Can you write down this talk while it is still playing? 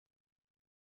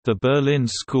The Berlin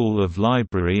School of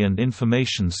Library and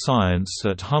Information Science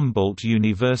at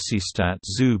Humboldt-Universität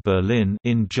zu Berlin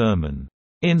in German,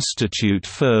 Institut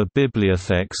für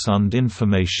Bibliotheks- und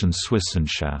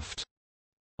Informationswissenschaft,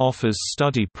 offers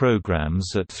study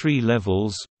programs at 3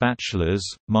 levels: bachelor's,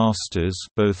 master's,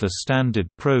 both a standard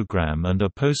program and a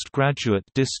postgraduate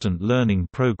distant learning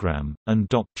program, and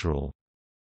doctoral.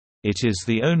 It is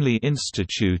the only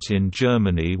institute in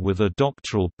Germany with a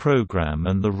doctoral program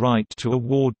and the right to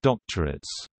award doctorates.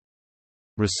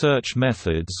 Research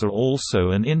methods are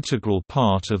also an integral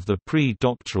part of the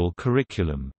pre-doctoral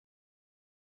curriculum.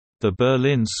 The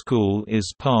Berlin School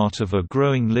is part of a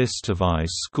growing list of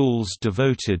schools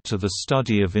devoted to the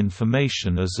study of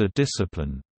information as a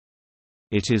discipline.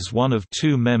 It is one of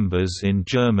 2 members in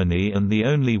Germany and the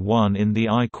only one in the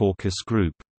I-Caucus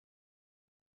group.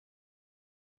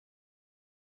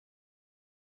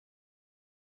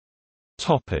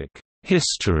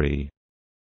 History.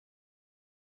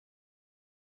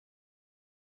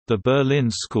 The Berlin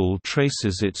School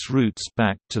traces its roots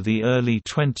back to the early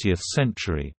 20th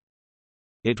century.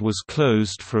 It was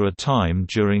closed for a time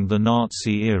during the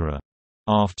Nazi era.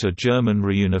 After German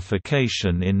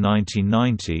reunification in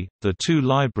 1990, the 2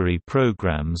 library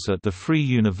programs at the Free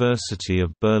University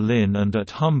of Berlin and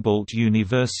at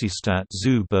Humboldt-Universität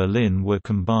zu Berlin were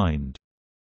combined.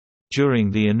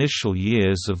 During the initial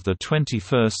years of the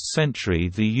 21st century,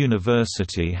 the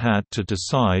university had to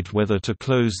decide whether to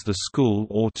close the school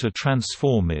or to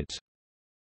transform it.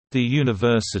 The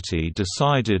university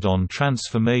decided on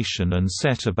transformation and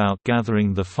set about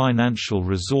gathering the financial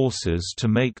resources to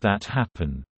make that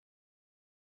happen.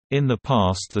 In the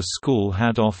past, the school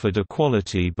had offered a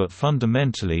quality but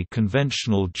fundamentally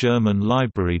conventional German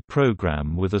library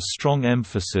program with a strong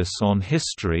emphasis on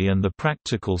history and the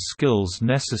practical skills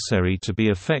necessary to be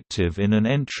effective in an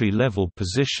entry-level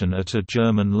position at a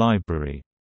German library.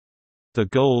 The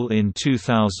goal in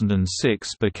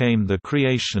 2006 became the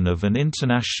creation of an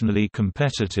internationally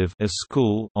competitive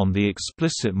school on the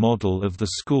explicit model of the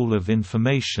School of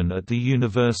Information at the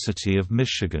University of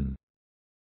Michigan.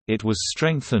 It was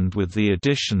strengthened with the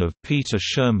addition of Peter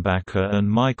Schirmbacher and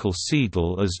Michael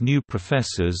Seidel as new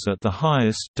professors at the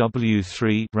highest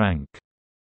W3 rank.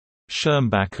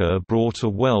 Schirmbacher brought a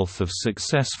wealth of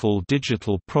successful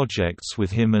digital projects with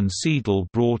him, and Seidel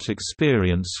brought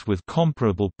experience with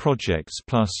comparable projects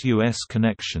plus U.S.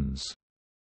 connections.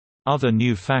 Other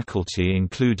new faculty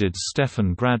included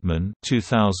Stefan Gradman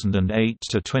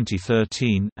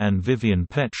 (2008–2013) and Vivian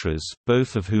Petras,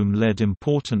 both of whom led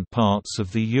important parts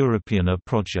of the Europeana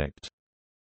project.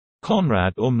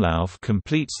 Konrad Umlauf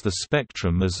completes the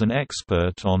spectrum as an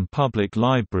expert on public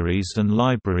libraries and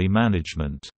library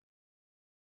management.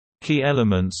 Key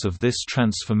elements of this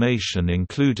transformation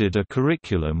included a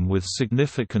curriculum with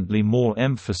significantly more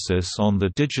emphasis on the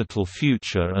digital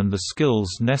future and the skills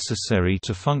necessary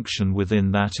to function within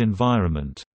that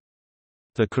environment.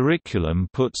 The curriculum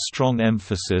put strong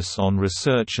emphasis on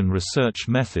research and research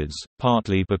methods,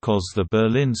 partly because the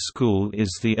Berlin School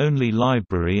is the only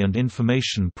library and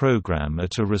information program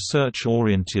at a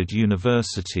research-oriented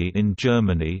university in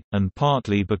Germany, and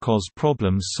partly because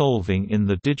problem-solving in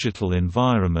the digital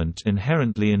environment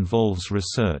inherently involves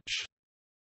research.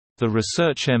 The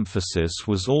research emphasis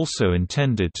was also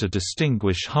intended to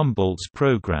distinguish Humboldt's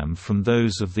program from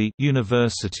those of the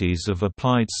Universities of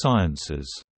Applied Sciences.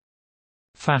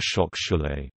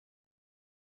 Fachhochschule.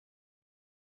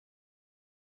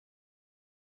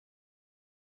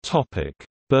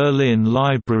 Berlin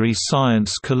Library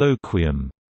Science Colloquium.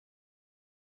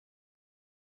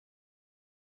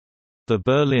 The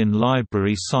Berlin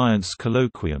Library Science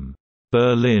Colloquium,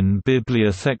 Berlin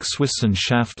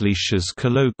Bibliothekswissenschaftliches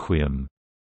Kolloquium,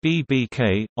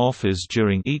 BBK, offers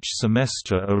during each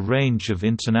semester a range of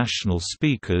international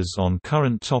speakers on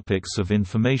current topics of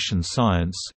information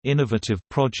science, innovative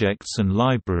projects and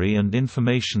library and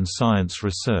information science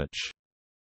research.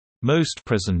 Most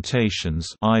presentations,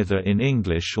 either in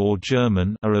English or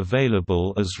German, are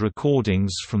available as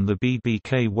recordings from the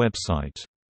BBK website.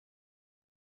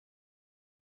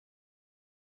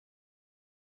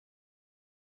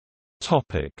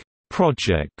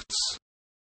 Projects.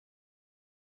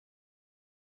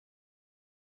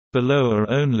 Below are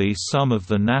only some of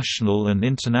the national and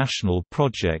international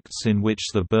projects in which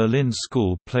the Berlin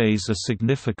School plays a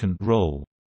significant role.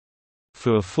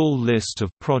 For a full list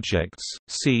of projects,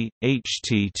 see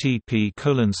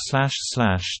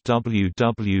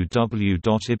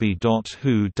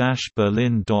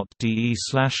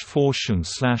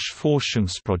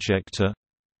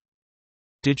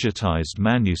digitized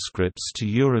manuscripts to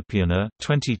Europeana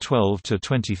 2012 to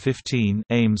 2015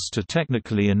 aims to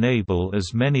technically enable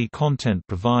as many content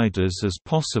providers as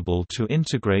possible to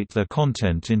integrate their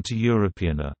content into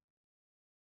Europeana.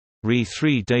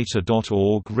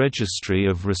 re3data.org Registry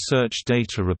of Research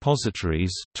Data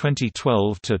Repositories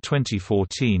 2012 to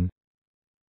 2014.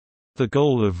 The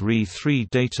goal of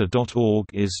re3data.org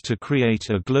is to create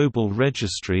a global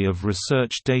registry of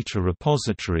research data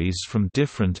repositories from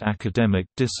different academic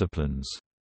disciplines.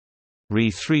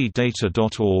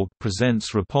 re3data.org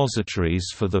presents repositories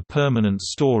for the permanent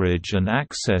storage and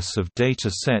access of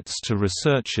data sets to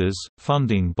researchers,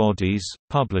 funding bodies,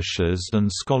 publishers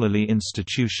and scholarly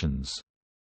institutions.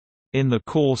 In the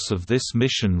course of this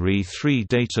mission,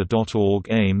 re3data.org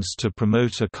aims to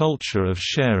promote a culture of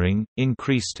sharing,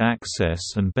 increased access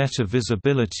and better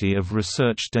visibility of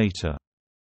research data.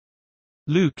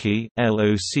 LOCKSS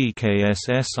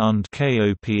und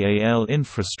KOPAL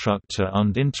Infrastruktur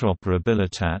und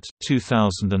Interoperabilität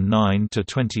 2009 to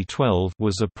 2012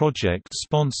 was a project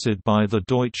sponsored by the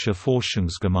Deutsche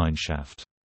Forschungsgemeinschaft.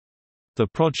 The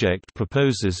project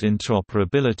proposes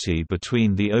interoperability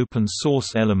between the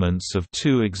open-source elements of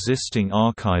two existing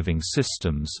archiving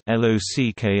systems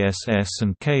LOCKSS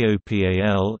and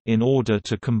KOPAL in order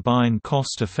to combine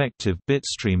cost-effective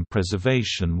bitstream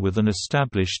preservation with an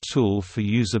established tool for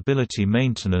usability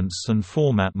maintenance and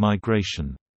format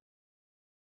migration.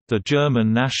 The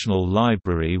German National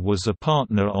Library was a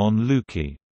partner on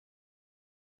LOCKSS.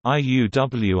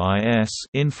 IUWIS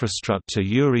Infrastruktur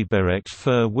Urheberrecht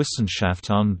für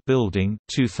Wissenschaft und Bildung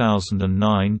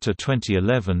 2009 to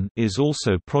 2011 is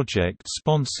also project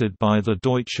sponsored by the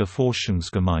Deutsche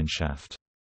Forschungsgemeinschaft.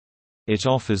 It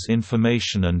offers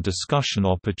information and discussion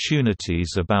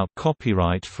opportunities about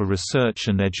copyright for research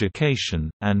and education,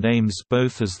 and aims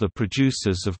both as the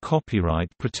producers of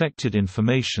copyright-protected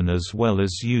information as well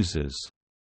as users.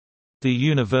 The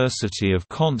University of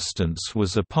Constance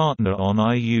was a partner on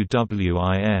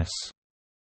IUWIS.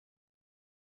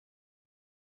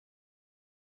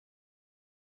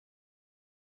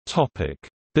 Topic: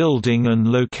 Building and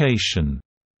location.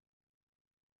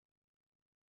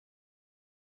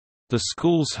 The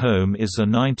school's home is a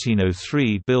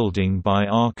 1903 building by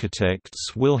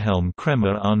architects Wilhelm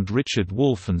Kremer and Richard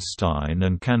Wolfenstein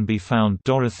and can be found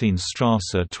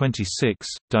Dorotheenstrasse 26,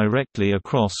 directly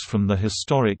across from the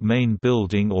historic main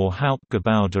building or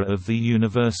Hauptgebäude of the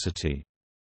university.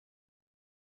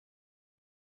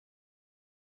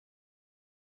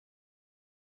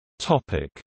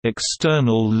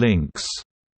 External links.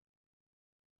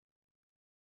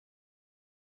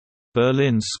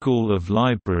 Berlin School of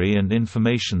Library and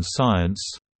Information Science,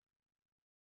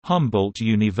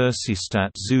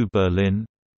 Humboldt-Universität zu Berlin,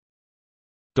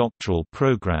 Doctoral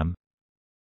Program,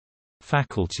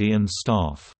 Faculty and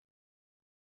Staff.